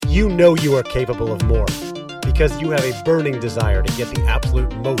You know you are capable of more because you have a burning desire to get the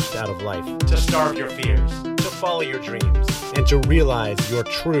absolute most out of life, to starve your fears, to follow your dreams, and to realize your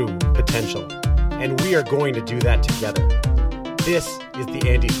true potential. And we are going to do that together. This is the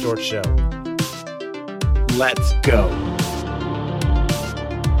Andy Storch Show. Let's go.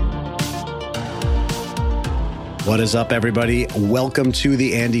 What is up, everybody? Welcome to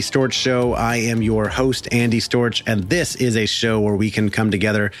the Andy Storch Show. I am your host, Andy Storch, and this is a show where we can come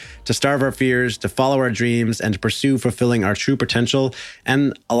together to starve our fears, to follow our dreams, and to pursue fulfilling our true potential.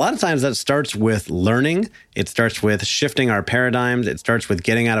 And a lot of times that starts with learning. It starts with shifting our paradigms. It starts with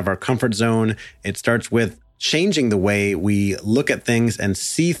getting out of our comfort zone. It starts with changing the way we look at things and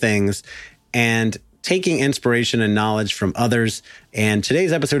see things, and taking inspiration and knowledge from others. And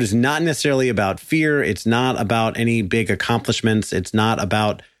today's episode is not necessarily about fear. It's not about any big accomplishments. It's not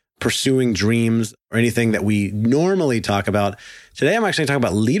about pursuing dreams or anything that we normally talk about. Today, I'm actually talking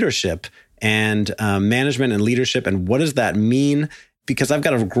about leadership and management and leadership. And what does that mean? Because I've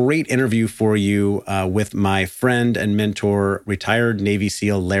got a great interview for you with my friend and mentor, retired Navy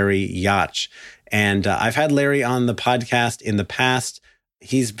SEAL Larry Yach. And I've had Larry on the podcast in the past.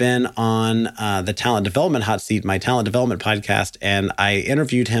 He's been on the Talent Development Hot Seat, my talent development podcast, and I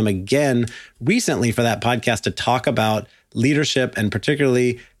interviewed him again recently for that podcast to talk about leadership and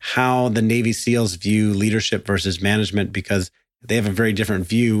particularly how the Navy SEALs view leadership versus management, because they have a very different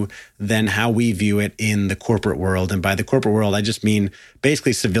view than how we view it in the corporate world. And by the corporate world, I just mean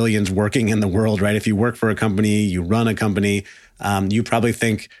basically civilians working in the world, right? If you work for a company, you run a company, you probably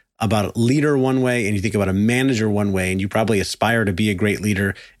think about a leader one way and you think about a manager one way, and you probably aspire to be a great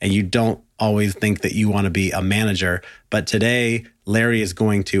leader and you don't always think that you want to be a manager. But today, Larry is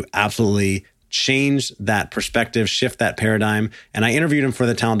going to absolutely change that perspective, shift that paradigm. And I interviewed him for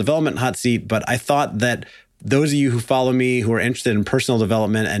the Talent Development Hot Seat, but I thought that those of you who follow me, who are interested in personal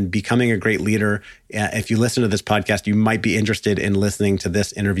development and becoming a great leader, if you listen to this podcast, you might be interested in listening to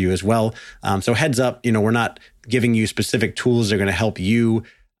this interview as well. So heads up, we're not giving you specific tools that are going to help you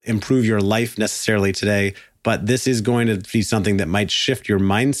improve your life necessarily today, but this is going to be something that might shift your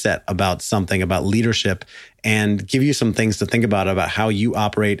mindset about something, about leadership, and give you some things to think about how you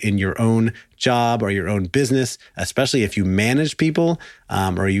operate in your own job or your own business, especially if you manage people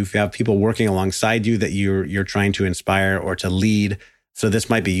or you have people working alongside you that you're trying to inspire or to lead. So this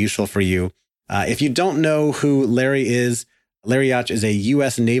might be useful for you. If you don't know who Larry is, Larry Yach is a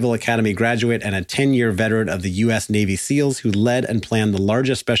U.S. Naval Academy graduate and a 10-year veteran of the U.S. Navy SEALs who led and planned the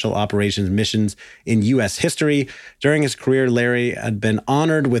largest special operations missions in U.S. history. During his career, Larry had been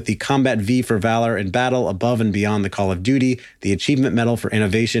honored with the Combat V for Valor in Battle above and beyond the call of duty, the Achievement Medal for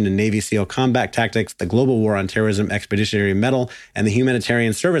Innovation in Navy SEAL Combat Tactics, the Global War on Terrorism Expeditionary Medal, and the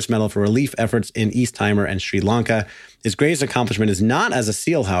Humanitarian Service Medal for relief efforts in East Timor and Sri Lanka. His greatest accomplishment is not as a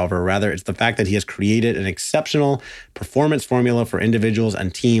SEAL, however, rather it's the fact that he has created an exceptional performance formula for individuals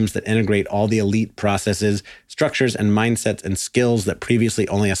and teams that integrate all the elite processes, structures, and mindsets and skills that previously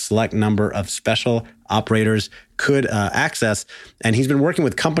only a select number of special operators could access. And he's been working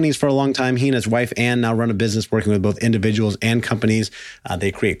with companies for a long time. He and his wife, Ann, now run a business working with both individuals and companies.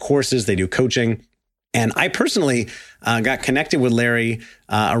 They create courses, they do coaching. And I personally got connected with Larry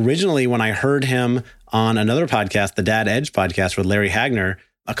originally when I heard him on another podcast, the Dad Edge podcast with Larry Hagner,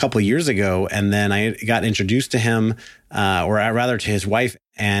 a couple of years ago. And then I got introduced to him, or rather to his wife,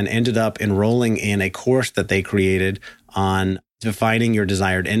 and ended up enrolling in a course that they created on defining your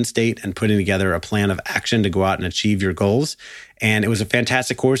desired end state and putting together a plan of action to go out and achieve your goals. And it was a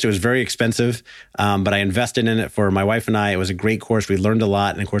fantastic course. It was very expensive, but I invested in it for my wife and I. It was a great course. We learned a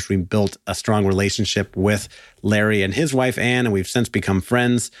lot. And of course, we built a strong relationship with Larry and his wife, Ann, and we've since become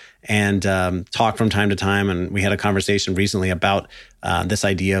friends and talk from time to time. And we had a conversation recently about this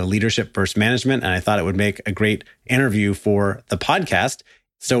idea of leadership versus management. And I thought it would make a great interview for the podcast.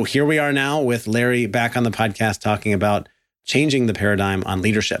 So here we are now with Larry back on the podcast talking about changing the paradigm on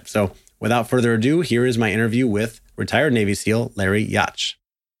leadership. So without further ado, here is my interview with retired Navy SEAL Larry Yach.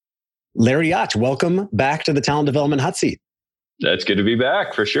 Larry Yach, welcome back to the Talent Development Hot Seat. That's good to be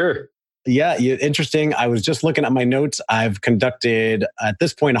back for sure. Yeah, interesting. I was just looking at my notes. I've conducted, at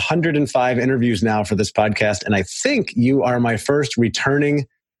this point, 105 interviews now for this podcast, and I think you are my first returning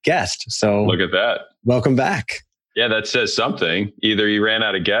guest. So look at that. Welcome back. Yeah, that says something. Either you ran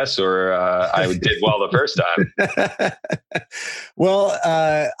out of guests or I did well the first time. Well,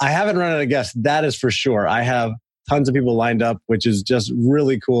 I haven't run out of guests. That is for sure. I have tons of people lined up, which is just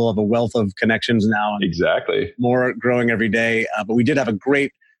really cool. I have a wealth of connections now. And exactly. More growing every day. But we did have a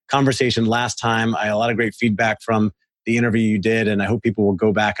great conversation last time. I had a lot of great feedback from the interview you did. And I hope people will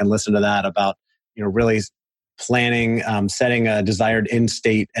go back and listen to that about, really planning, setting a desired end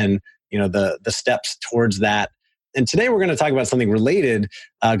state, and the steps towards that. And today we're going to talk about something related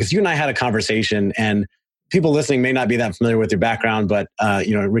because you and I had a conversation, and people listening may not be that familiar with your background, but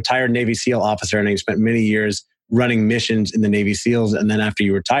retired Navy SEAL officer, and you spent many years running missions in the Navy SEALs. And then after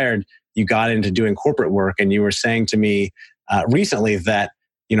you retired, you got into doing corporate work, and you were saying to me recently that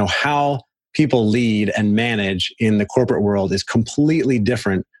how people lead and manage in the corporate world is completely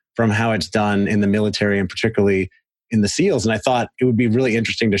different from how it's done in the military, and particularly in the SEALs. And I thought it would be really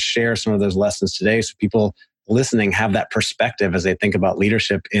interesting to share some of those lessons today so people listening have that perspective as they think about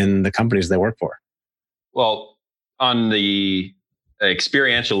leadership in the companies they work for. Well, on the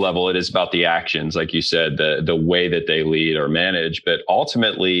experiential level, it is about the actions, like you said, the way that they lead or manage. But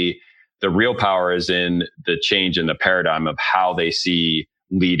ultimately, the real power is in the change in the paradigm of how they see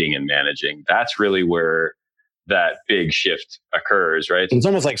leading and managing. That's really where that big shift occurs, right? It's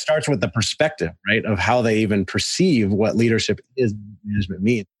almost like starts with the perspective, right, of how they even perceive what leadership is, management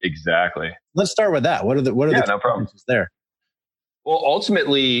means. Exactly. Let's start with that. What are the no problem there? Well,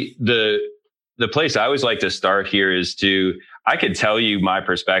 ultimately, the place I always like to start here is I could tell you my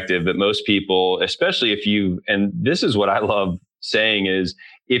perspective, but most people, especially and this is what I love saying is,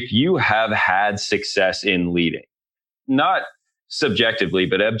 if you have had success in leading, not subjectively,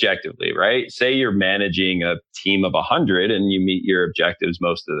 but objectively, right? Say you're managing a team of 100 and you meet your objectives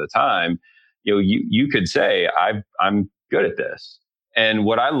most of the time, you could say, I'm good at this. And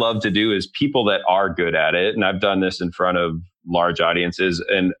what I love to do is people that are good at it, and I've done this in front of large audiences,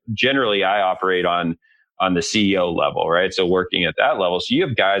 and generally I operate on the CEO level, right? So working at that level. So you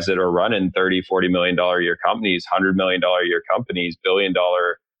have guys that are running $30-40 million a year companies, $100 million a year companies, $1 billion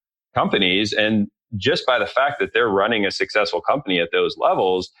companies. And just by the fact that they're running a successful company at those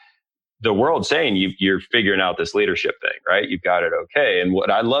levels, the world's saying you're figuring out this leadership thing, right? You've got it okay. And what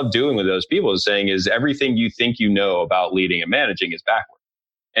I love doing with those people is saying is everything you think you know about leading and managing is backward.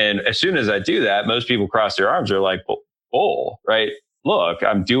 And as soon as I do that, most people cross their arms. They're like, "Bull, right? Look,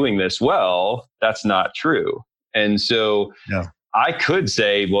 I'm doing this well. That's not true." And so I could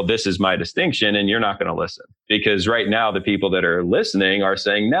say, well, this is my distinction, and you're not going to listen, because right now the people that are listening are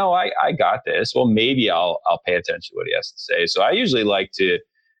saying, no, I got this. Well, maybe I'll pay attention to what he has to say. So I usually like to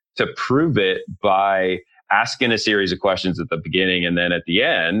prove it by asking a series of questions at the beginning. And then at the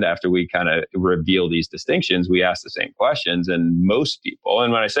end, after we kind of reveal these distinctions, we ask the same questions. And most people,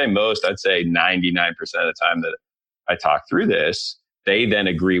 and when I say most, I'd say 99% of the time that I talk through this, they then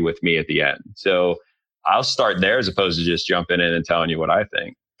agree with me at the end. So I'll start there as opposed to just jumping in and telling you what I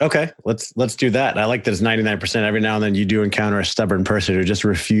think. Okay, let's do that. I like that it's 99%. Every now and then you do encounter a stubborn person who just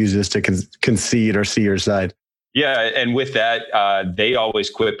refuses to concede or see your side. Yeah, and with that, they always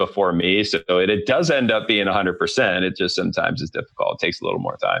quit before me. So it does end up being 100%. It just sometimes is difficult. It takes a little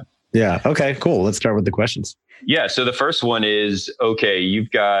more time. Yeah. Okay, cool. Let's start with the questions. Yeah. So the first one is, okay,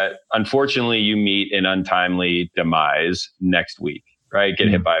 unfortunately, you meet an untimely demise next week, right? Get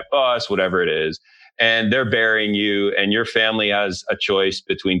hit by a bus, whatever it is. And they're burying you, and your family has a choice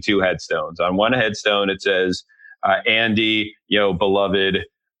between two headstones. On one headstone, it says, Andy, beloved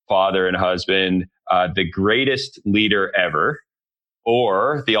father and husband, the greatest leader ever.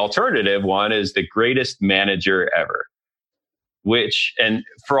 Or the alternative one is the greatest manager ever. And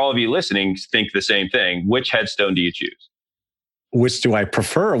for all of you listening, think the same thing. Which headstone do you choose? Which do I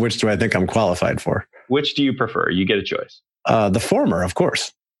prefer, or which do I think I'm qualified for? Which do you prefer? You get a choice. The former, of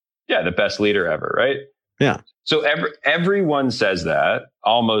course. Yeah, the best leader ever, right? Yeah. So everyone says that,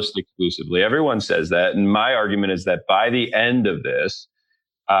 almost exclusively. Everyone says that. And my argument is that by the end of this,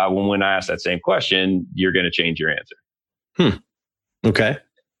 when I ask that same question, you're going to change your answer. Okay.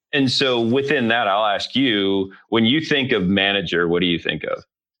 And so within that, I'll ask you, when you think of manager, what do you think of?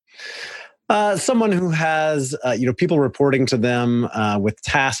 Someone who has, people reporting to them with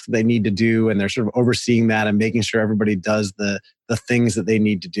tasks they need to do, and they're sort of overseeing that and making sure everybody does the things that they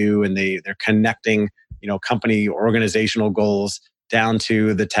need to do, and they're connecting, company organizational goals down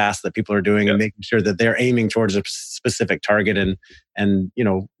to the tasks that people are doing, and making sure that they're aiming towards a specific target and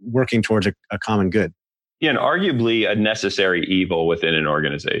working towards a common good. Yeah, and arguably a necessary evil within an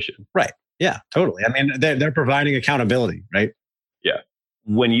organization. Right. Yeah, totally. I mean, they're providing accountability, right? Yeah.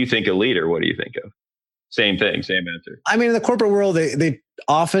 When you think of leader, what do you think of? Same thing, same answer. I mean, in the corporate world, they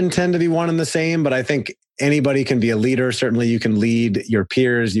often tend to be one and the same, but I think anybody can be a leader. Certainly you can lead your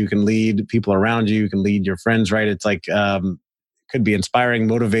peers, you can lead people around you, you can lead your friends, right? It's like, could be inspiring,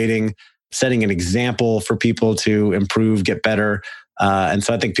 motivating, setting an example for people to improve, get better. And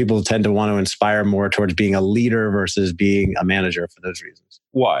so I think people tend to want to inspire more towards being a leader versus being a manager for those reasons.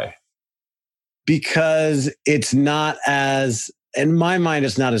 Why? Because it's not as, in my mind,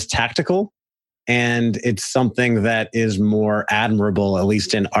 it's not as tactical. and it's something that is more admirable, at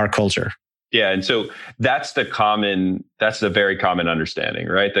least in our culture. Yeah. And so that's the very common understanding,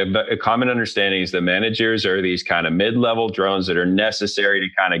 right? The common understanding is that managers are these kind of mid-level drones that are necessary to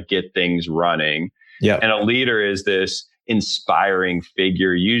kind of get things running. Yeah. And a leader is this inspiring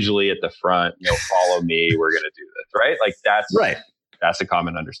figure, usually at the front, follow me, we're going to do this, right? Like that's right. That's a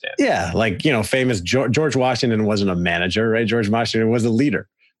common understanding. Yeah. Like, famous George Washington wasn't a manager, right? George Washington was a leader.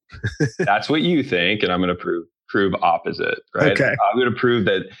 That's what you think. And I'm going to prove opposite, right? Okay. I'm going to prove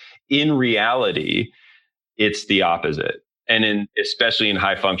that in reality, it's the opposite. And especially in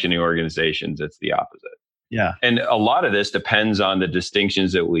high functioning organizations, it's the opposite. Yeah. And a lot of this depends on the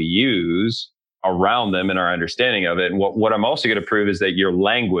distinctions that we use around them and our understanding of it. And what I'm also going to prove is that our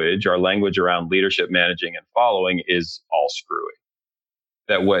language around leadership, managing, and following is all screwy.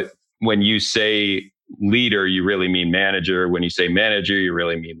 That when you say leader, you really mean manager. When you say manager, you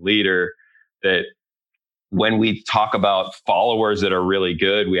really mean leader. That when we talk about followers that are really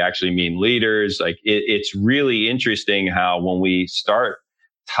good, we actually mean leaders. Like it's really interesting how when we start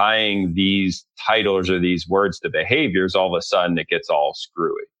tying these titles or these words to behaviors, all of a sudden it gets all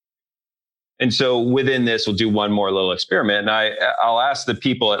screwy. And so within this, we'll do one more little experiment. And I'll ask the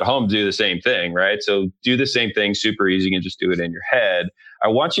people at home to do the same thing, right? So do the same thing, super easy. You can just do it in your head. I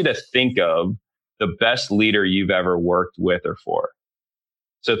want you to think of the best leader you've ever worked with or for.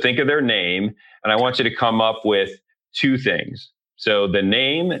 So think of their name, and I want you to come up with two things. So the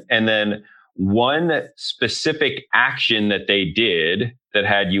name and then one specific action that they did that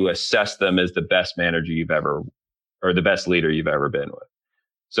had you assess them as the best manager you've ever, or the best leader you've ever been with.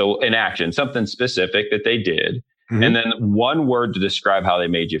 So an action, something specific that they did, and then one word to describe how they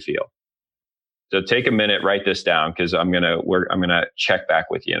made you feel. So take a minute, write this down, because I'm gonna check back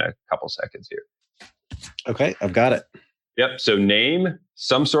with you in a couple seconds here. Okay, I've got it. Yep. So name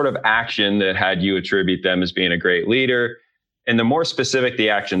some sort of action that had you attribute them as being a great leader, and the more specific the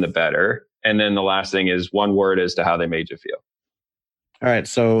action, the better. And then the last thing is one word as to how they made you feel. All right.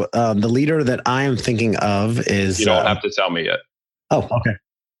 So the leader that I am thinking of is. You don't have to tell me yet. Oh, okay.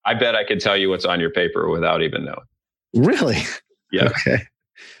 I bet I could tell you what's on your paper without even knowing. Really? Yeah. Okay.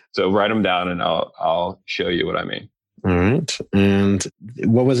 So write them down and I'll show you what I mean. All right. And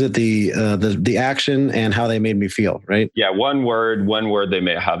what was it? The action and how they made me feel, right? Yeah. One word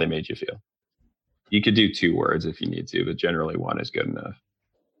how they made you feel. You could do 2 words if you need to, but generally 1 is good enough.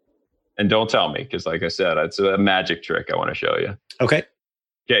 And don't tell me, because like I said, it's a magic trick I want to show you. Okay.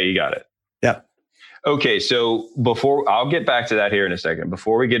 Okay, you got it. Yeah. Okay, so I'll get back to that here in a second.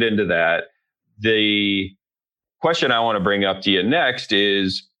 Before we get into that, the question I want to bring up to you next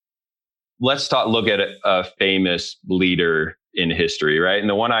is, let's look at a famous leader in history, right? And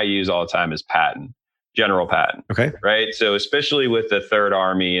the one I use all the time is Patton, General Patton. Okay. Right. So especially with the Third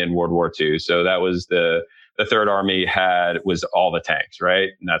Army in World War II. So that was the Third Army was all the tanks, right?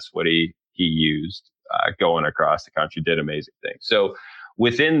 And that's what he used going across the country, did amazing things. So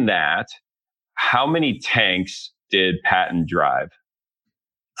within that, how many tanks did Patton drive?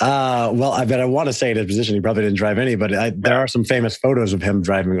 Well, I want to say in his position, he probably didn't drive any, but there are some famous photos of him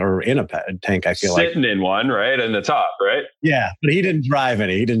driving or in a tank, I feel Sitting in one, right? In the top, right? Yeah, but he didn't drive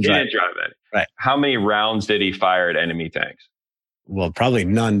any. He didn't drive any. Right. How many rounds did he fire at enemy tanks? Well, probably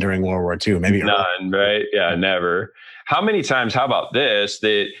none during World War II. Maybe none, right? Yeah, never. How many times, how about this,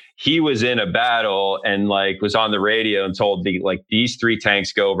 that he was in a battle and was on the radio and told these 3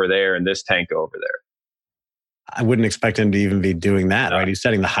 tanks go over there and this tank go over there? I wouldn't expect him to even be doing that, right? He's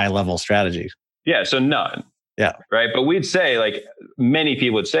setting the high level strategy. Yeah, so none. Yeah. Right. But we'd say, many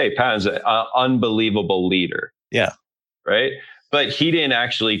people would say, Patton's an unbelievable leader. Yeah. Right. But he didn't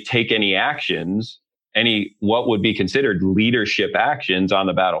actually take any actions, what would be considered leadership actions on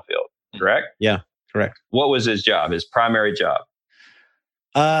the battlefield. Correct? Yeah, correct. What was his job, his primary job?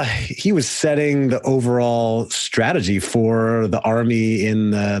 He was setting the overall strategy for the army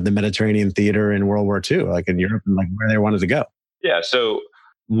in the Mediterranean theater in World War II, in Europe, and where they wanted to go. Yeah. So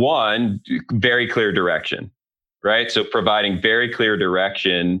one, very clear direction, right? So providing very clear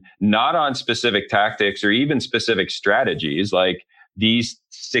direction, not on specific tactics or even specific strategies, like these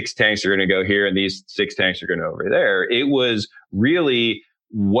 6 tanks are going to go here and these 6 tanks are going to go over there. It was really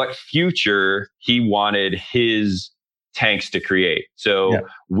what future he wanted his tanks to create. So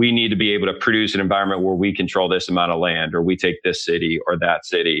we need to be able to produce an environment where we control this amount of land, or we take this city or that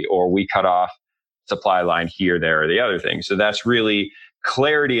city, or we cut off supply line here, there, or the other thing. So that's really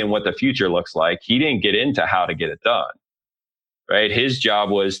clarity in what the future looks like. He didn't get into how to get it done, right? His job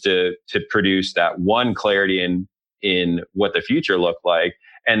was to produce that one clarity in what the future looked like.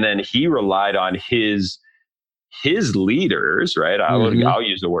 And then he relied on his his leaders, right? I'll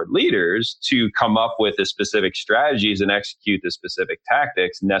use the word leaders to come up with the specific strategies and execute the specific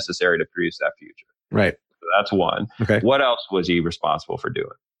tactics necessary to produce that future. Right. So that's one. Okay. What else was he responsible for doing?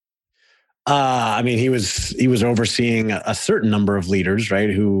 I mean, he was overseeing a certain number of leaders, right?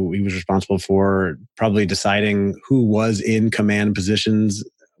 Who he was responsible for probably deciding who was in command positions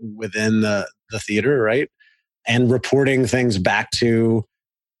within the theater, right? And reporting things back to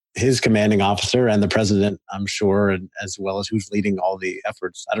his commanding officer and the president, I'm sure, and as well as who's leading all the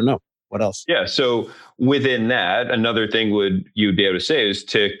efforts. I don't know. What else? Yeah. So within that, another thing you'd be able to say is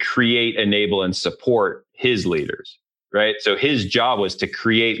to create, enable, and support his leaders, right? So his job was to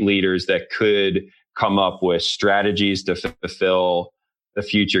create leaders that could come up with strategies to fulfill the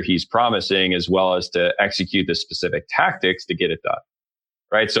future he's promising, as well as to execute the specific tactics to get it done,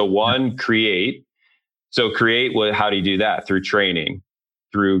 right? So create. So how do you do that? Through training,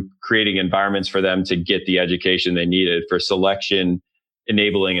 through creating environments for them to get the education they needed, for selection,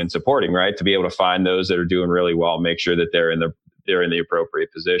 enabling, and supporting, right? To be able to find those that are doing really well, make sure that they're in the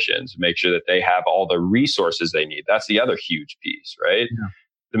appropriate positions, make sure that they have all the resources they need. That's the other huge piece, right? Yeah.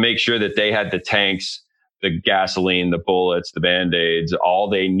 To make sure that they had the tanks, the gasoline, the bullets, the Band-Aids, all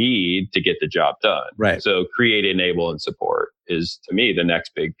they need to get the job done. Right. So create, enable, and support is, to me, the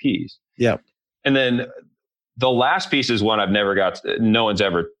next big piece. Yeah. And then the last piece is one no one's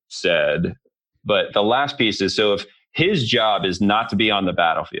ever said, but the last piece is, so if his job is not to be on the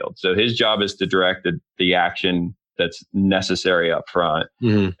battlefield, so his job is to direct the action that's necessary up front.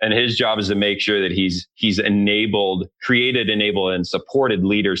 Mm-hmm. And his job is to make sure that he's created, enabled, and supported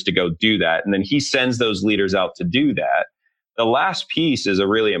leaders to go do that. And then he sends those leaders out to do that. The last piece is a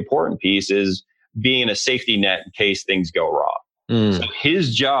really important piece, is being a safety net in case things go wrong. So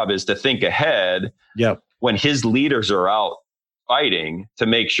his job is to think ahead when his leaders are out fighting, to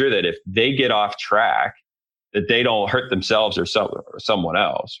make sure that if they get off track, that they don't hurt themselves or someone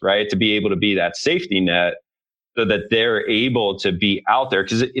else, right? To be able to be that safety net so that they're able to be out there.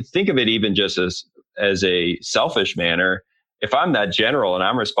 Because think of it even just as a selfish manner. If I'm that general and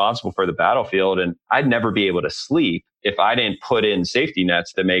I'm responsible for the battlefield, and I'd never be able to sleep if I didn't put in safety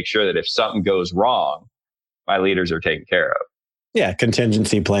nets to make sure that if something goes wrong, my leaders are taken care of. Yeah,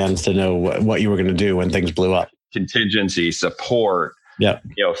 contingency plans to know what you were going to do when things blew up. Contingency, support,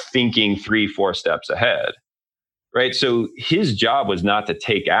 thinking 3-4 steps ahead, right? So his job was not to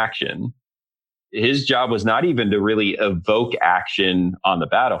take action. His job was not even to really evoke action on the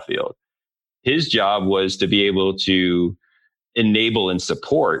battlefield. His job was to be able to enable and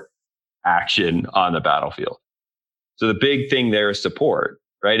support action on the battlefield. So the big thing there is support,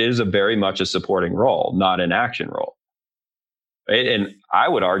 right? It is very much a supporting role, not an action role. Right? And I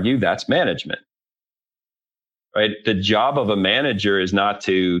would argue that's management, right? The job of a manager is not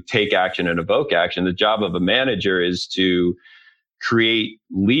to take action and evoke action. The job of a manager is to create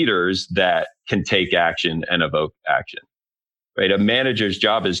leaders that can take action and evoke action, right? A manager's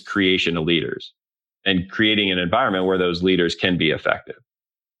job is creation of leaders and creating an environment where those leaders can be effective.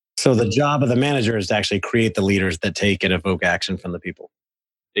 So the job of the manager is to actually create the leaders that take and evoke action from the people.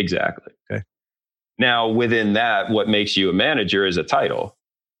 Exactly. Okay. Now, within that, what makes you a manager is a title,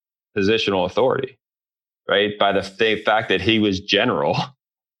 positional authority, right? By the fact that he was general,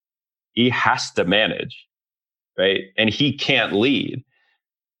 he has to manage, right? And he can't lead.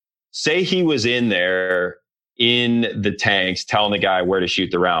 Say he was in there in the tanks telling the guy where to shoot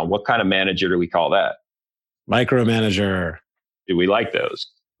the round. What kind of manager do we call that? Micromanager. Do we like those?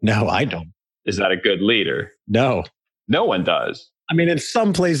 No, I don't. Is that a good leader? No. No one does. I mean, in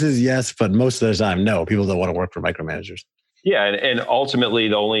some places, yes, but most of the time, no. People don't want to work for micromanagers. Yeah, and ultimately,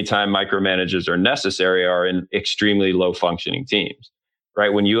 the only time micromanagers are necessary are in extremely low functioning teams,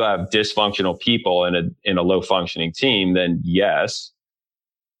 right? When you have dysfunctional people in a low functioning team, then yes,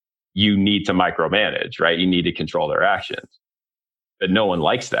 you need to micromanage, right? You need to control their actions. But no one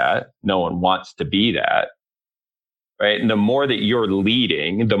likes that. No one wants to be that, right? And the more that you're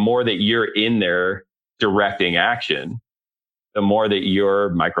leading, the more that you're in there directing action, the more that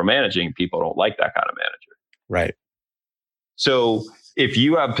you're micromanaging. People don't like that kind of manager. Right. So if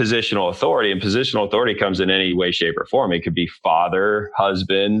you have positional authority, and positional authority comes in any way, shape, or form, it could be father,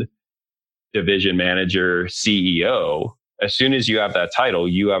 husband, division manager, CEO. As soon as you have that title,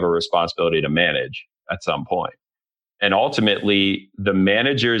 you have a responsibility to manage at some point. And ultimately, the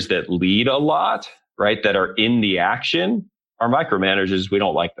managers that lead a lot, right, that are in the action are micromanagers. We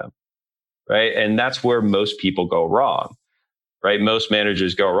don't like them, right? And that's where most people go wrong. Right? Most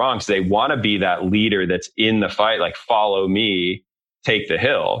managers go wrong because they want to be that leader that's in the fight, like follow me, take the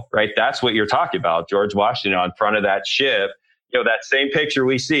hill, right? That's what you're talking about. George Washington on front of that ship, that same picture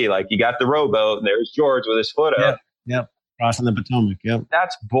we see, like you got the rowboat and there's George with his foot up. Yep. Crossing the Potomac. Yep.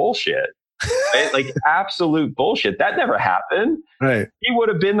 That's bullshit. Right? Like absolute bullshit. That never happened. Right. He would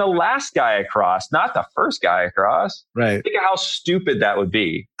have been the last guy across, not the first guy across. Right. Think of how stupid that would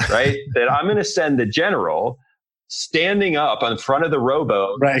be, right? That I'm going to send the general standing up on front of the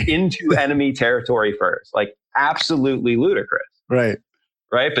rowboat into enemy territory first. Like absolutely ludicrous. Right.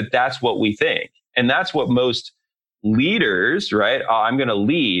 Right. But that's what we think. And that's what most leaders, right? Oh, I'm going to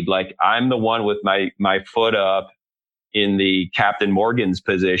lead. Like I'm the one with my foot up in the Captain Morgan's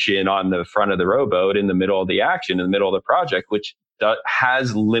position on the front of the rowboat in the middle of the action, in the middle of the project, which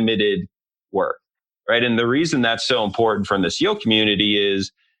has limited work, right? And the reason that's so important from the SEAL community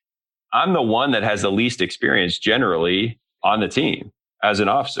is I'm the one that has the least experience generally on the team as an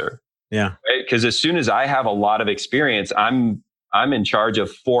officer. Yeah. Right? Because as soon as I have a lot of experience, I'm in charge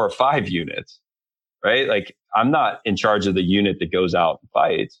of 4 or 5 units, right? Like I'm not in charge of the unit that goes out and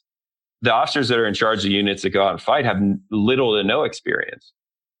fights. The officers that are in charge of units that go out and fight have little to no experience.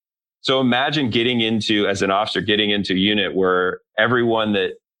 So imagine as an officer, getting into a unit where everyone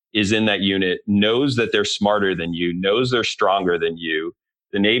that is in that unit knows that they're smarter than you, knows they're stronger than you.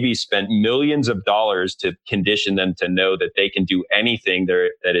 The Navy spent millions of dollars to condition them to know that they can do anything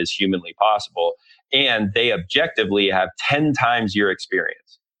that is humanly possible. And they objectively have 10 times your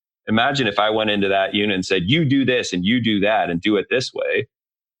experience. Imagine if I went into that unit and said, you do this and you do that and do it this way.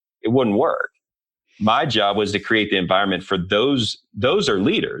 It wouldn't work. My job was to create the environment for those are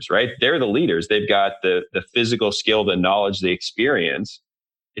leaders, right? They're the leaders. They've got the physical skill, the knowledge, the experience.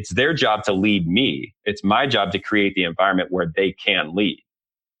 It's their job to lead me. It's my job to create the environment where they can lead.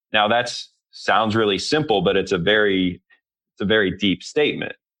 Now that sounds really simple, but it's a very deep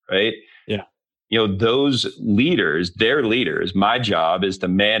statement, right? Yeah. Those leaders, they're leaders. My job is to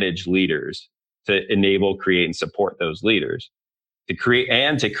manage leaders, to enable, create, and support those leaders. To create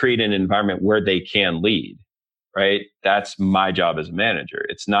an environment where they can lead, right? That's my job as a manager.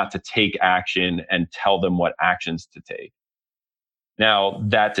 It's not to take action and tell them what actions to take. Now,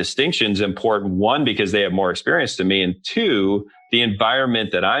 that distinction is important, one, because they have more experience than me, and two, the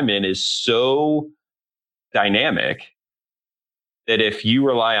environment that I'm in is so dynamic that if you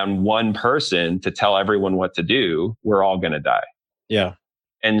rely on one person to tell everyone what to do, we're all going to die. Yeah.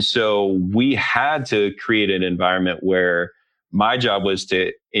 And so we had to create an environment where my job was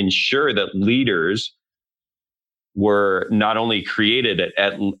to ensure that leaders were not only created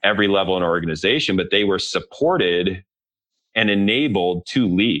at every level in an organization, but they were supported and enabled to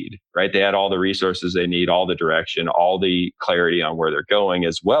lead, right? They had all the resources they need, all the direction, all the clarity on where they're going,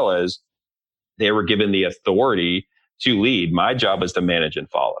 as well as they were given the authority to lead. My job was to manage and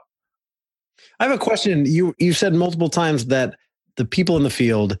follow. I have a question. You said multiple times that the people in the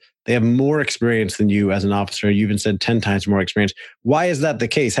field, they have more experience than you as an officer. You even said 10 times more experience. Why is that the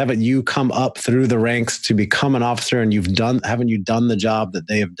case? Haven't you come up through the ranks to become an officer and haven't you done the job that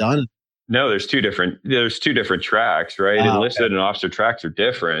they have done? No, there's two different tracks, right? Enlisted and officer tracks are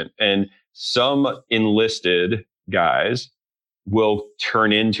different. And some enlisted guys will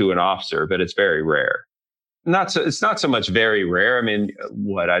turn into an officer, but it's very rare. It's not so much very rare. I mean,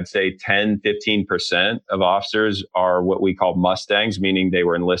 what I'd say 10, 15% of officers are what we call Mustangs, meaning they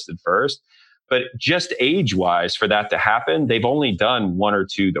were enlisted first. But just age-wise, for that to happen, they've only done 1 or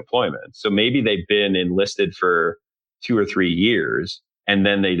 2 deployments. So maybe they've been enlisted for 2 or 3 years, and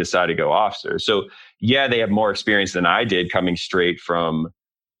then they decide to go officer. So yeah, they have more experience than I did coming straight from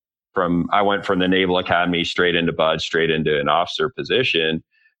I went from the Naval Academy straight into BUD, straight into an officer position.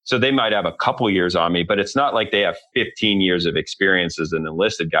 So they might have a couple years on me, but it's not like they have 15 years of experience as an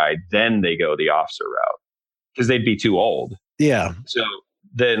enlisted guy. Then they go the officer route because they'd be too old. Yeah. So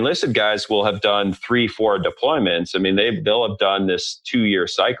the enlisted guys will have done 3-4 deployments. I mean, they'll have done this 2-year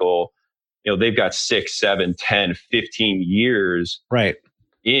cycle. They've got 6, 7, 10, 15 years right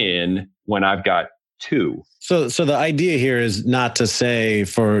in when I've got 2. So the idea here is not to say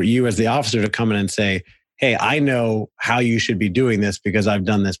for you as the officer to come in and say, hey, I know how you should be doing this because I've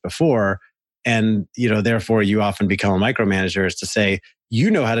done this before. And, therefore you often become a micromanager, is to say, you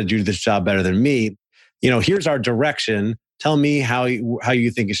know how to do this job better than me. Here's our direction. Tell me how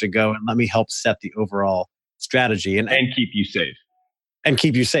you think it should go and let me help set the overall strategy and keep you safe. And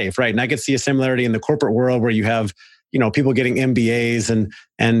keep you safe, right? And I could see a similarity in the corporate world where you have, people getting MBAs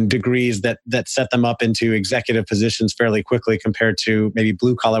and degrees that set them up into executive positions fairly quickly compared to maybe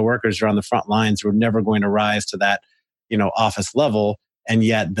blue collar workers who are on the front lines who are never going to rise to that, office level. And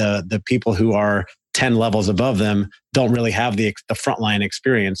yet the people who are 10 levels above them don't really have the frontline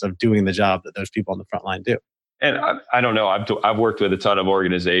experience of doing the job that those people on the front line do. And I don't know, I've worked with a ton of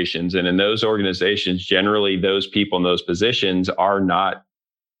organizations, and in those organizations, generally those people in those positions are not,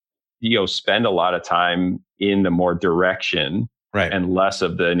 spend a lot of time in the more direction Right. and less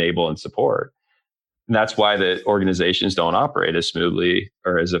of the enable and support. And that's why the organizations don't operate as smoothly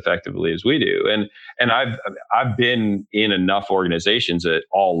or as effectively as we do. And I've been in enough organizations at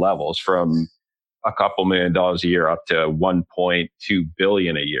all levels, from a couple $1,000,000 a year up to 1.2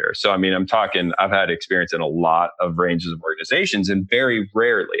 billion a year. So, I mean, I've had experience in a lot of ranges of organizations, and very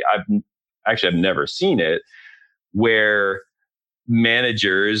rarely, I've never seen it where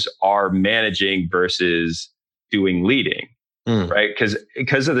managers are managing versus doing leading. Right.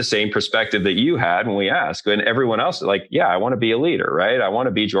 Because of the same perspective that you had when we asked, and everyone else is like, yeah, I want to be a leader, right? I want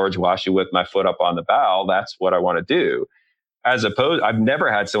to be George Washington with my foot up on the bow. That's what I want to do. As opposed, I've never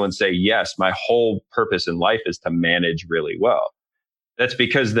had someone say, yes, my whole purpose in life is to manage really well. That's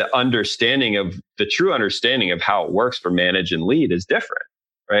because the true understanding of how it works for manage and lead is different,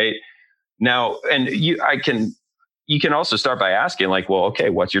 right? Now, and you can also start by asking, like, well, okay,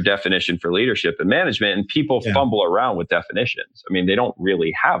 what's your definition for leadership and management? And people fumble around with definitions. I mean, they don't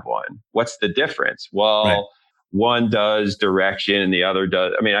really have one. What's the difference? Well, one does direction and the other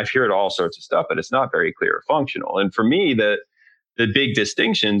does. I mean, I've heard all sorts of stuff, but it's not very clear or functional. And for me, the big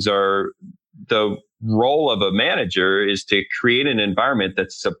distinctions are the role of a manager is to create an environment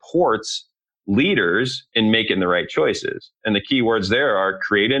that supports leaders in making the right choices. And the key words there are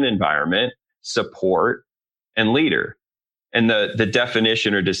create an environment, support, and leader. And the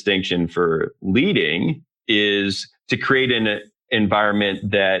definition or distinction for leading is to create an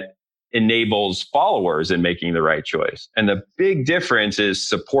environment that enables followers in making the right choice. And the big difference is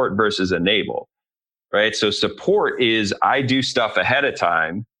support versus enable, right? So support is I do stuff ahead of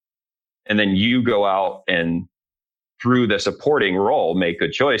time, and then you go out and through the supporting role, make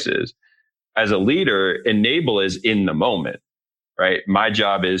good choices. As a leader, enable is in the moment. Right. My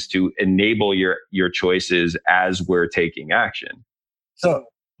job is to enable your choices as we're taking action. So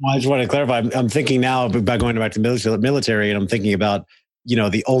I just want to clarify. I'm thinking now about going back to military, and I'm thinking about,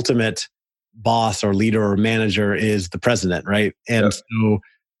 the ultimate boss or leader or manager is the president, right? And so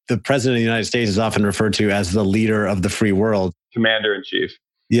the president of the United States is often referred to as the leader of the free world. Commander in chief.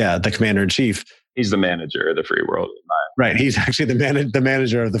 Yeah, the commander in chief. He's the manager of the free world. Right. He's actually the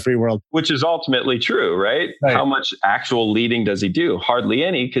manager of the free world. Which is ultimately true, right? How much actual leading does he do? Hardly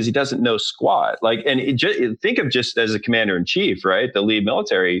any, because he doesn't know squat. Think of just as a commander in chief, right? The lead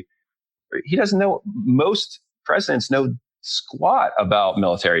military, he doesn't know. Most presidents know squat about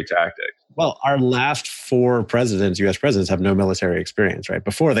military tactics. Well, our last 4 presidents, U.S. presidents, have no military experience, right?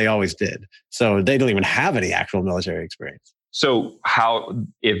 Before they always did. So they don't even have any actual military experience. So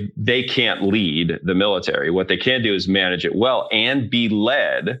if they can't lead the military, what they can do is manage it well and be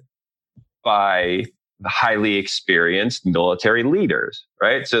led by the highly experienced military leaders,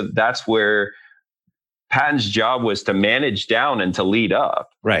 right? So that's where Patton's job was, to manage down and to lead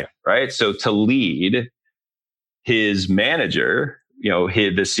up. Right. Right. So to lead his manager,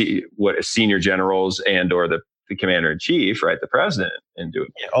 senior generals and or the commander in chief, right? The president, and do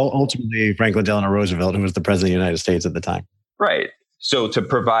it. Yeah, ultimately, Franklin Delano Roosevelt, who was the president of the United States at the time. Right. So to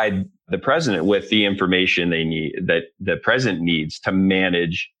provide the president with the information they need, that the president needs to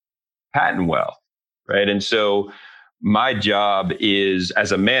manage Patton well. Right. And so my job is,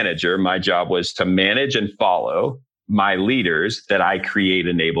 as a manager, my job was to manage and follow my leaders that I create,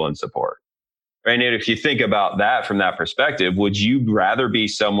 enable, and support. Right. And if you think about that from that perspective, would you rather be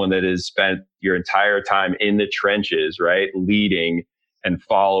someone that has spent your entire time in the trenches, right, leading and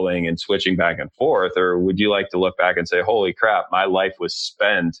following and switching back and forth? Or would you like to look back and say, holy crap, my life was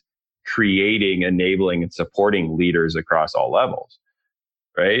spent creating, enabling, and supporting leaders across all levels?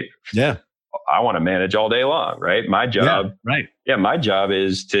 Right. Yeah. I want to manage all day long. Right. My job. Yeah, right. Yeah. My job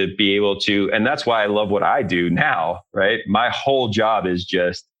is to be able to, and that's why I love what I do now. Right. My whole job is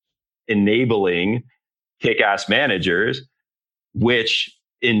just enabling kick-ass managers, which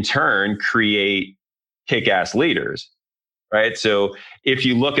in turn create kick-ass leaders. Right. So if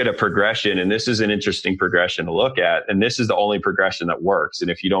you look at a progression, and this is an interesting progression to look at, and this is the only progression that works. And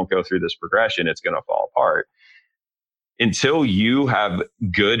if you don't go through this progression, it's going to fall apart. Until you have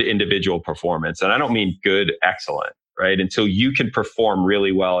good individual performance, and I don't mean good, excellent, right? Until you can perform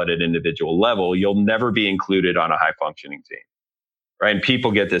really well at an individual level, you'll never be included on a high functioning team. Right. And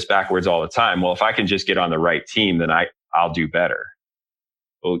people get this backwards all the time. Well, if I can just get on the right team, then I'll do better.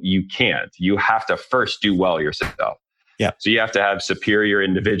 Well, you can't. You have to first do well yourself. Yeah. So you have to have superior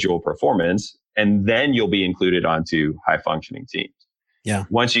individual performance, and then you'll be included onto high functioning teams. Yeah.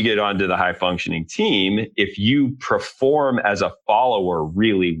 Once you get onto the high functioning team, if you perform as a follower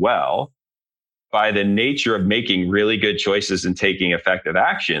really well, by the nature of making really good choices and taking effective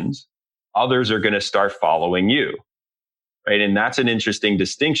actions, others are going to start following you. Right. And that's an interesting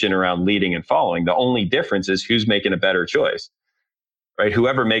distinction around leading and following. The only difference is who's making a better choice. Right.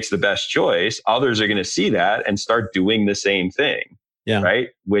 Whoever makes the best choice, others are going to see that and start doing the same thing. Yeah. Right.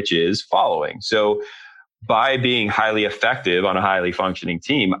 Which is following. So by being highly effective on a highly functioning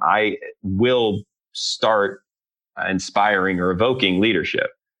team, I will start inspiring or evoking leadership.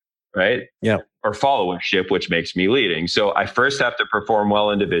 Right. Yeah. Or followership, which makes me leading. So I first have to perform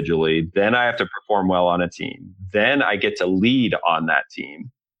well individually. Then I have to perform well on a team. Then I get to lead on that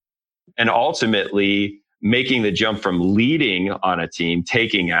team. And ultimately making the jump from leading on a team,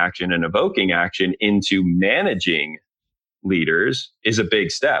 taking action and evoking action into managing leaders is a big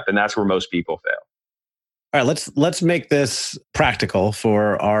step. And that's where most people fail. All right, let's make this practical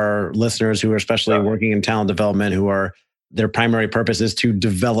for our listeners who are especially working in talent development, who are their primary purpose is to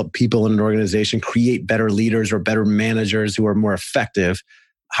develop people in an organization, create better leaders or better managers who are more effective.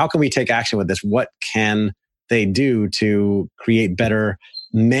 How can we take action with this? What can they do to create better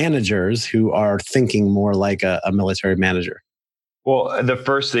managers who are thinking more like a military manager? Well, the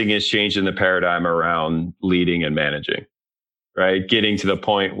first thing is changing the paradigm around leading and managing, right? Getting to the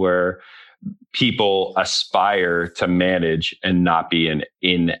point where people aspire to manage and not be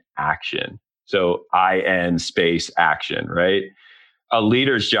in action. So IN space action, right? A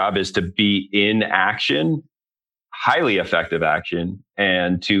leader's job is to be in action, highly effective action,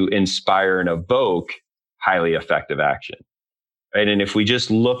 and to inspire and evoke highly effective action. Right. And if we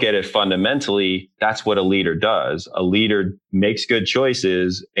just look at it fundamentally, that's what a leader does. A leader makes good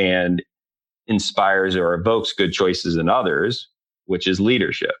choices and inspires or evokes good choices in others, which is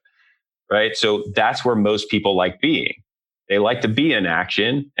leadership. Right. So that's where most people like being. They like to be in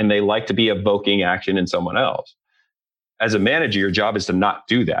action and they like to be evoking action in someone else. As a manager, your job is to not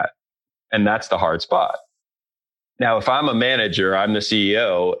do that. And that's the hard spot. Now, if I'm a manager, I'm the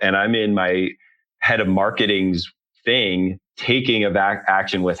CEO, and I'm in my head of marketing's thing, taking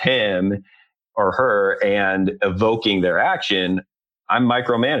action with him or her and evoking their action, I'm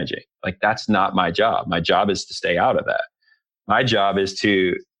micromanaging. Like, that's not my job. My job is to stay out of that. My job is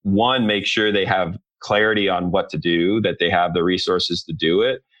to, one, make sure they have clarity on what to do, that they have the resources to do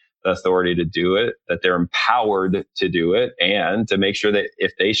it, the authority to do it, that they're empowered to do it, and to make sure that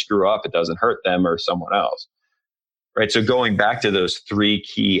if they screw up, it doesn't hurt them or someone else. Right. So going back to those three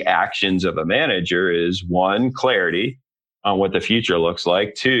key actions of a manager is, one, clarity on what the future looks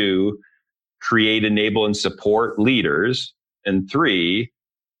like. Two, create, enable, and support leaders. And three,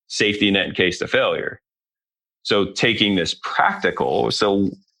 safety net in case of failure. So taking this practical. So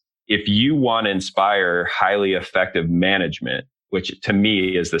if you want to inspire highly effective management, which to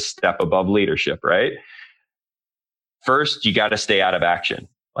me is the step above leadership, right? First, you got to stay out of action,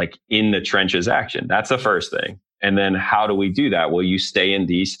 like in the trenches action. That's the first thing. And then how do we do that? Well, you stay in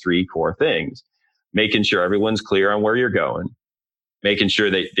these three core things, making sure everyone's clear on where you're going, making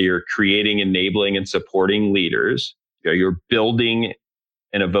sure that you're creating, enabling, and supporting leaders. You're building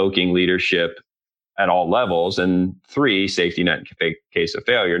and evoking leadership at all levels. And three, safety net in case of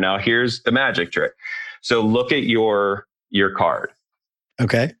failure. Now, here's the magic trick. So look at your card.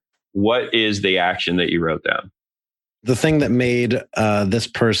 Okay. What is the action that you wrote down? The thing that made this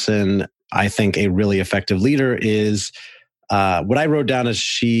person, I think, a really effective leader is what I wrote down is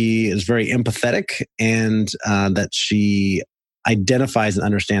she is very empathetic and that she identifies and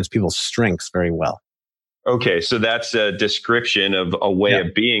understands people's strengths very well. Okay, so that's a description of a way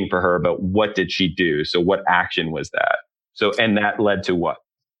of being for her, but what did she do? So what action was that? So, and that led to what?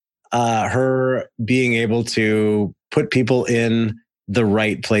 Her being able to put people in the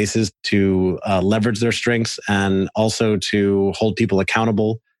right places to leverage their strengths and also to hold people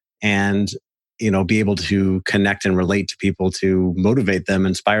accountable and, be able to connect and relate to people to motivate them,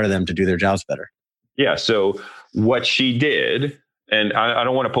 inspire them to do their jobs better. Yeah. So what she did, and I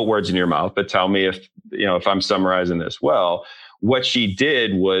don't want to put words in your mouth, but tell me if I'm summarizing this well. What she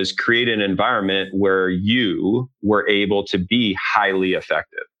did was create an environment where you were able to be highly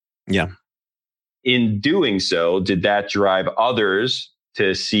effective. Yeah. In doing so, did that drive others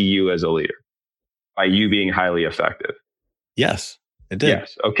to see you as a leader by you being highly effective? Yes, it did.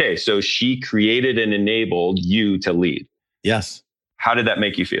 Yes. Okay. So she created and enabled you to lead. Yes. How did that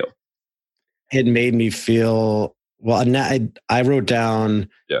make you feel? It made me feel, well, I wrote down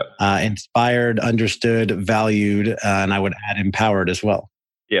inspired, understood, valued, and I would add empowered as well.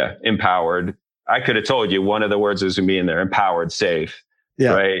 Yeah, empowered. I could have told you one of the words was going to be in there: empowered, safe,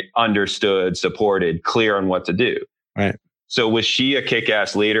 right? Understood, supported, clear on what to do. Right. So was she a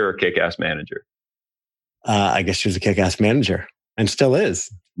kick-ass leader or kick-ass manager? I guess she was a kick-ass manager and still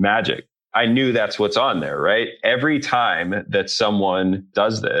is. Magic. I knew that's what's on there, right? Every time that someone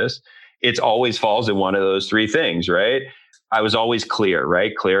does this, it always falls in one of those three things, right? I was always clear,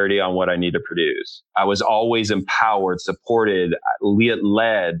 right? Clarity on what I need to produce. I was always empowered, supported,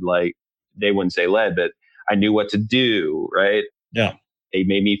 led, like they wouldn't say led, but I knew what to do, right? Yeah. They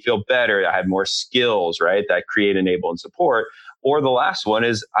made me feel better. I had more skills, right? That create, enable, and support. Or the last one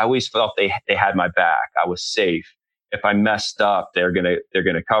is I always felt they had my back. I was safe. If I messed up, they're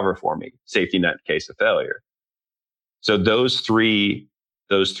gonna cover for me. Safety net in case of failure. So those three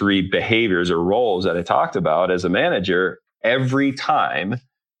behaviors or roles that I talked about as a manager, every time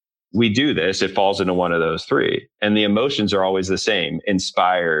we do this, it falls into one of those three. And the emotions are always the same: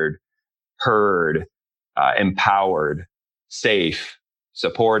 inspired, heard, empowered, safe,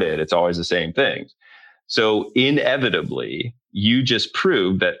 supported. It's always the same things. So inevitably, you just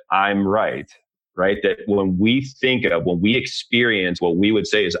prove that I'm right? That when we experience what we would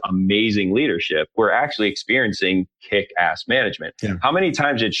say is amazing leadership, we're actually experiencing kick-ass management. Yeah. How many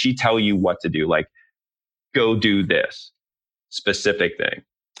times did she tell you what to do? Like, go do this specific thing.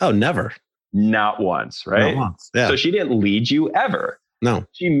 Oh, never. Not once, right? Not once. Yeah. So she didn't lead you ever. No.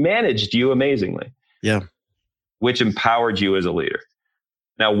 She managed you amazingly. Yeah. Which empowered you as a leader.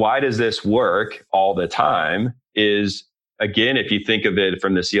 Now, why does this work all the time is, again, if you think of it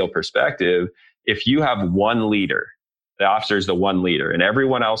from the SEAL perspective, if you have one leader, the officer is the one leader and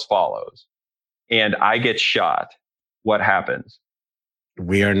everyone else follows, and I get shot, what happens?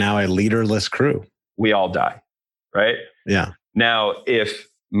 We are now a leaderless crew. We all die, right? Yeah. Now, if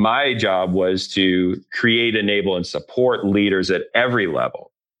my job was to create, enable, and support leaders at every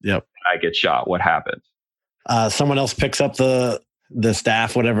level, yep, I get shot, what happens? Someone else picks up the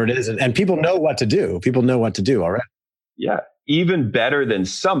staff, whatever it is, and people know what to do. People know what to do already. Yeah. Even better than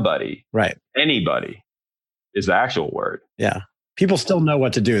somebody. Right. Anybody is the actual word. Yeah. People still know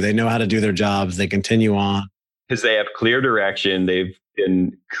what to do. They know how to do their jobs. They continue on. Because they have clear direction. They've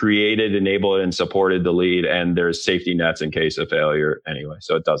been created, enabled, and supported the lead. And there's safety nets in case of failure anyway.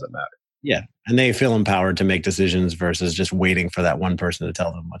 So it doesn't matter. Yeah. And they feel empowered to make decisions versus just waiting for that one person to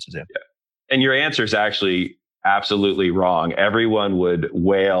tell them what to do. Yeah. And your answer is actually absolutely wrong. Everyone would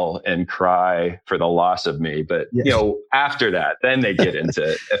wail and cry for the loss of me. But, after that, then they get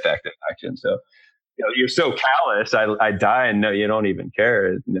into effective action. So, you're so callous. I die and no, you don't even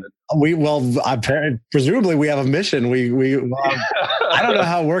care. Presumably we have a mission. I don't know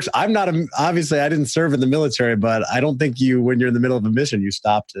how it works. Obviously I didn't serve in the military, but I don't think when you're in the middle of a mission, you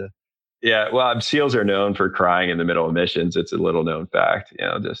stop to. Yeah, well, SEALs are known for crying in the middle of missions. It's a little known fact,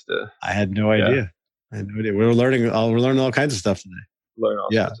 I had no idea. I had no idea. We're learning all kinds of stuff today. Learn all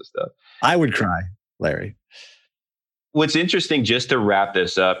kinds of stuff. I would cry, Larry. What's interesting, just to wrap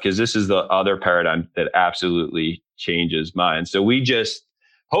this up, because this is the other paradigm that absolutely changes mine. So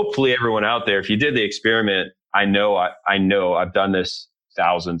hopefully everyone out there, if you did the experiment, I know I've done this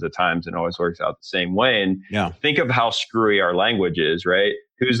thousands of times and always works out the same way. And think of how screwy our language is, right?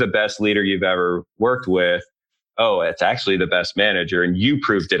 Who's the best leader you've ever worked with? Oh, it's actually the best manager. And you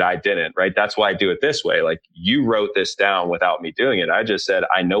proved it. I didn't, right? That's why I do it this way. Like, you wrote this down without me doing it. I just said,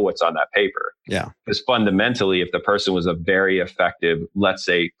 I know what's on that paper. Yeah. Because fundamentally, if the person was a very effective, let's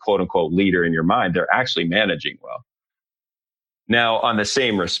say, quote unquote, leader in your mind, they're actually managing well. Now, on the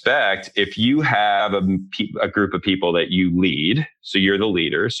same respect, if you have a group of people that you lead, so you're the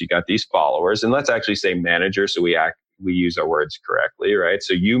leader, so you got these followers, and let's actually say manager, so we use our words correctly, right?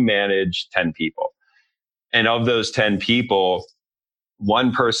 So you manage 10 people. And of those 10 people,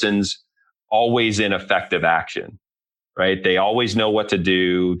 one person's always in effective action, right? They always know what to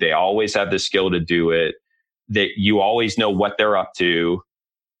do. They always have the skill to do it. That you always know what they're up to.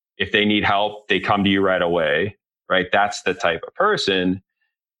 If they need help, they come to you right away, right? That's the type of person.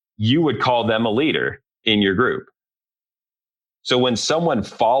 You would call them a leader in your group. So when someone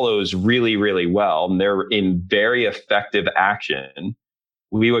follows really, really well, and they're in very effective action,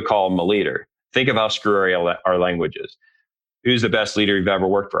 we would call them a leader. Think of how screwy our language is. Who's the best leader you've ever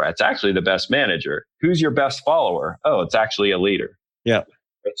worked for? It's actually the best manager. Who's your best follower? Oh, it's actually a leader. Yeah.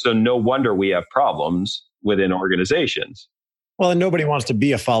 So no wonder we have problems within organizations. Well, and nobody wants to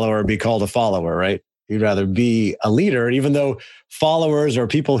be a follower or be called a follower, right? You'd rather be a leader, even though followers are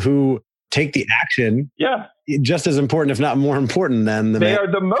people who take the action. Yeah. Just as important, if not more important than they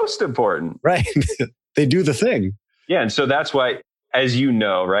are the most important. Right. They do the thing. Yeah. And so that's why, as you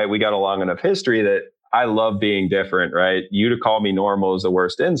know, right, we got a long enough history that I love being different, right? You to call me normal is the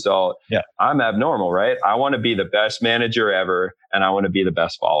worst insult. Yeah. I'm abnormal, right? I want to be the best manager ever, and I want to be the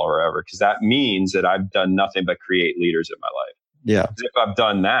best follower ever, because that means that I've done nothing but create leaders in my life. Yeah. If I've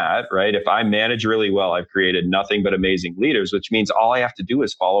done that, right? If I manage really well, I've created nothing but amazing leaders, which means all I have to do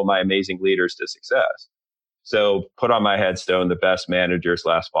is follow my amazing leaders to success. So put on my headstone, the best manager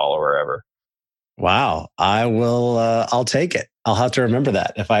 / follower ever. Wow. I will, I'll take it. I'll have to remember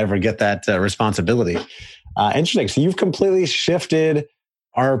that if I ever get that responsibility. Interesting. So you've completely shifted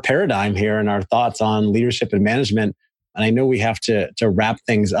our paradigm here and our thoughts on leadership and management. And I know we have to wrap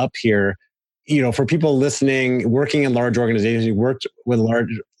things up here. For people listening, working in large organizations, you worked with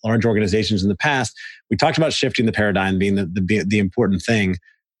large organizations in the past. We talked about shifting the paradigm being the important thing.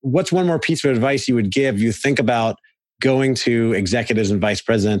 What's one more piece of advice you would give? You think about going to executives and vice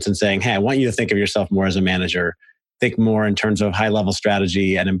presidents and saying, "Hey, I want you to think of yourself more as a manager. Think more in terms of high level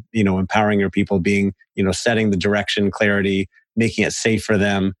strategy and empowering your people, being setting the direction, clarity, making it safe for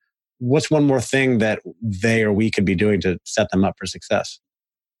them." What's one more thing that they or we could be doing to set them up for success?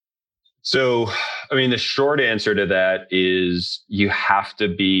 So, the short answer to that is you have to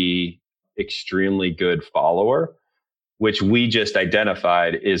be extremely good follower, which we just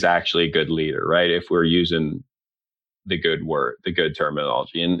identified is actually a good leader, right? If we're using the good word, the good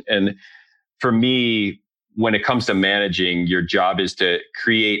terminology. And for me, when it comes to managing, your job is to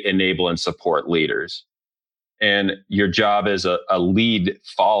create, enable, and support leaders. And your job as a lead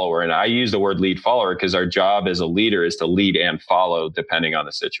follower, and I use the word lead follower because our job as a leader is to lead and follow depending on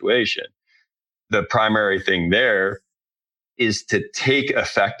the situation. The primary thing there is to take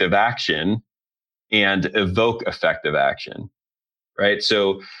effective action and evoke effective action, right?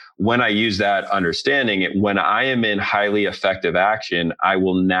 So when I use that understanding, when I am in highly effective action, I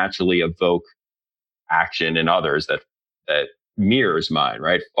will naturally evoke action in others that mirrors mine,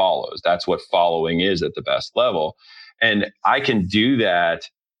 right? Follows. That's what following is at the best level. And I can do that.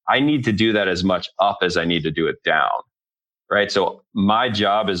 I need to do that as much up as I need to do it down, right? So my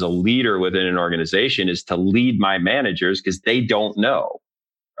job as a leader within an organization is to lead my managers because they don't know,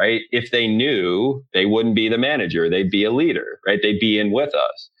 right? If they knew, they wouldn't be the manager. They'd be a leader, right? They'd be in with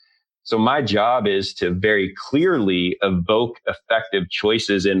us. So my job is to very clearly evoke effective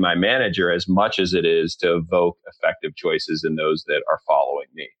choices in my manager as much as it is to evoke effective choices in those that are following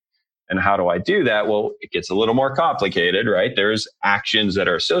me. And how do I do that? Well, it gets a little more complicated, right? There's actions that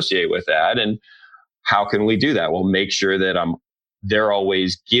are associated with that. And how can we do that? Well, make sure that they're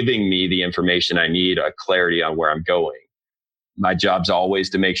always giving me the information I need, a clarity on where I'm going. My job's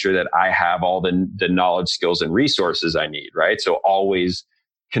always to make sure that I have all the knowledge, skills, and resources I need, right? So always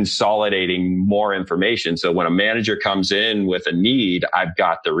consolidating more information. So when a manager comes in with a need, I've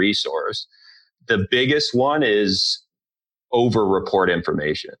got the resource. The biggest one is over-report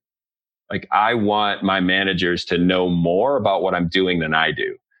information. Like I want my managers to know more about what I'm doing than I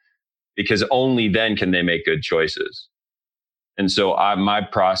do, because only then can they make good choices. And so my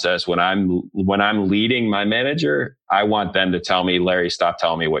process when I'm leading my manager, I want them to tell me, "Larry, stop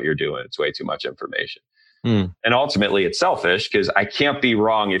telling me what you're doing. It's way too much information." And ultimately it's selfish because I can't be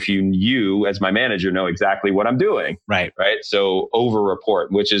wrong if you as my manager know exactly what I'm doing. Right. So over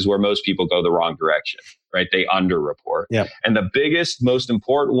report, which is where most people go the wrong direction, right? They under report. Yep. And the biggest, most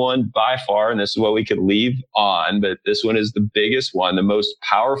important one by far, and this is what we could leave on, but this one is the biggest one, the most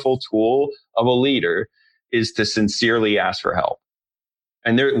powerful tool of a leader is to sincerely ask for help.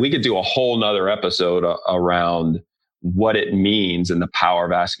 And we could do a whole nother episode around what it means and the power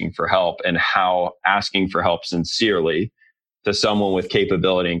of asking for help and how asking for help sincerely to someone with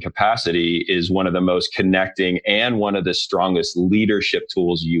capability and capacity is one of the most connecting and one of the strongest leadership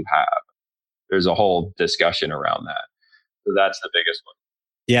tools you have. There's a whole discussion around that. So that's the biggest one.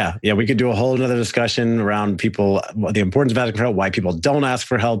 Yeah. We could do a whole other discussion around the importance of asking for help, why people don't ask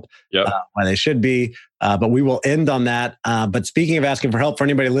for help, why they should be. But we will end on that. But speaking of asking for help, for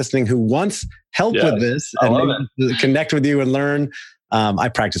anybody listening who wants help with this and connect with you and learn, I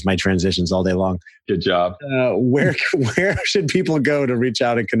practice my transitions all day long. Good job. Where should people go to reach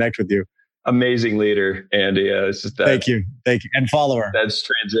out and connect with you? Amazing leader, Andy. It's just that. Thank you. And follower. That's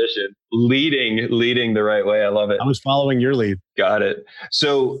transition. Leading the right way. I love it. I was following your lead. Got it.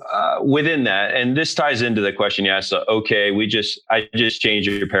 So within that, and this ties into the question you asked, okay, I just changed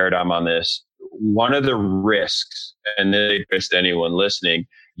your paradigm on this. One of the risks, and they risk anyone listening,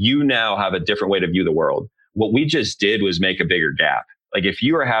 you now have a different way to view the world. What we just did was make a bigger gap. Like if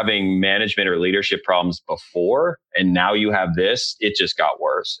you were having management or leadership problems before, and now you have this, it just got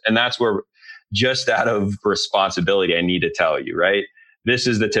worse. And that's where, just out of responsibility, I need to tell you, right? This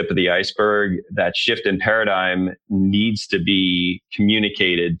is the tip of the iceberg. That shift in paradigm needs to be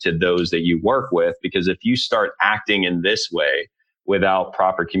communicated to those that you work with, because if you start acting in this way without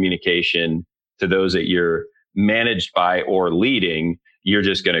proper communication to those that you're managed by or leading, you're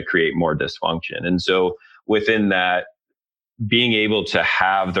just going to create more dysfunction. And so within that, being able to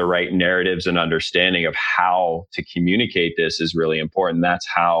have the right narratives and understanding of how to communicate this is really important. That's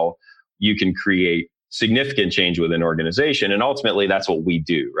how you can create significant change within an organization. And ultimately, that's what we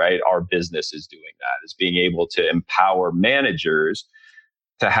do, right? Our business is doing that, is being able to empower managers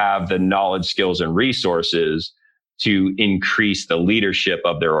to have the knowledge, skills, and resources to increase the leadership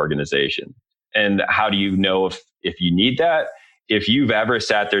of their organization. And how do you know if you need that? If you've ever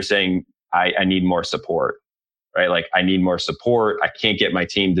sat there saying, I need more support, right? Like, I need more support. I can't get my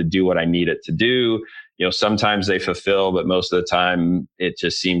team to do what I need it to do. Sometimes they fulfill, but most of the time it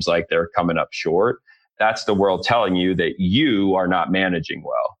just seems like they're coming up short. That's the world telling you that you are not managing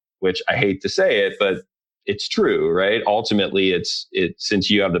well, which I hate to say it, but it's true, right? Ultimately, it's since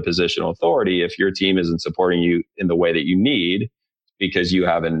you have the positional authority, if your team isn't supporting you in the way that you need, because you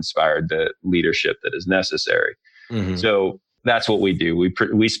haven't inspired the leadership that is necessary. Mm-hmm. So that's what we do.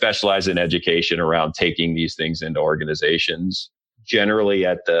 We specialize in education around taking these things into organizations, generally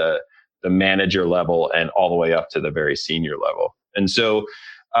at the manager level and all the way up to the very senior level. And so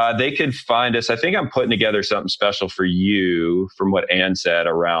they could find us. I think I'm putting together something special for you from what Ann said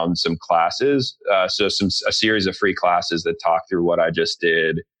around some classes. So a series of free classes that talk through what I just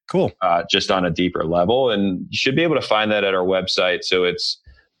did. Cool. Just on a deeper level. And you should be able to find that at our website. So it's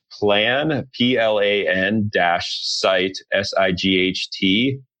plan, PLAN site,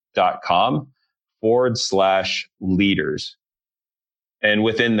 SIGHT.com/leaders. And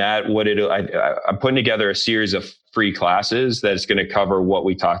within that, I'm putting together a series of free classes that's going to cover what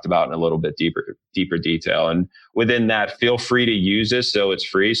we talked about in a little bit deeper detail. And within that, feel free to use this. So it's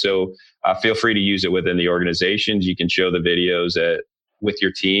free. So feel free to use it within the organizations. You can show the videos with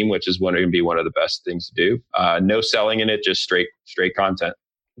your team, which is going to be one of the best things to do. No selling in it, just straight content.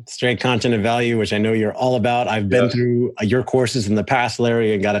 Straight content and value, which I know you're all about. I've been through your courses in the past,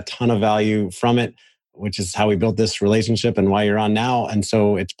 Larry, and got a ton of value from it, which is how we built this relationship and why you're on now. And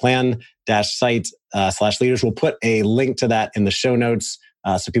so it's plan-site/leaders. We'll put a link to that in the show notes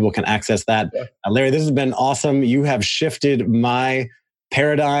so people can access that. Yeah. Larry, this has been awesome. You have shifted my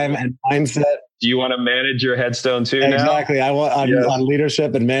paradigm and mindset. Do you want to manage your headstone too? Exactly. I want on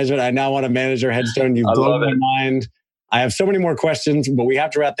leadership and management. I now want to manage your headstone. You've blown my mind. I have so many more questions, but we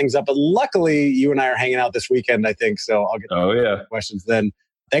have to wrap things up. But luckily, you and I are hanging out this weekend, I think. So I'll get to questions then.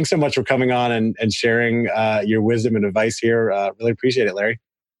 Thanks so much for coming on and sharing your wisdom and advice here. Really appreciate it, Larry.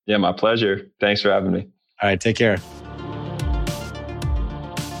 Yeah, my pleasure. Thanks for having me. All right, take care.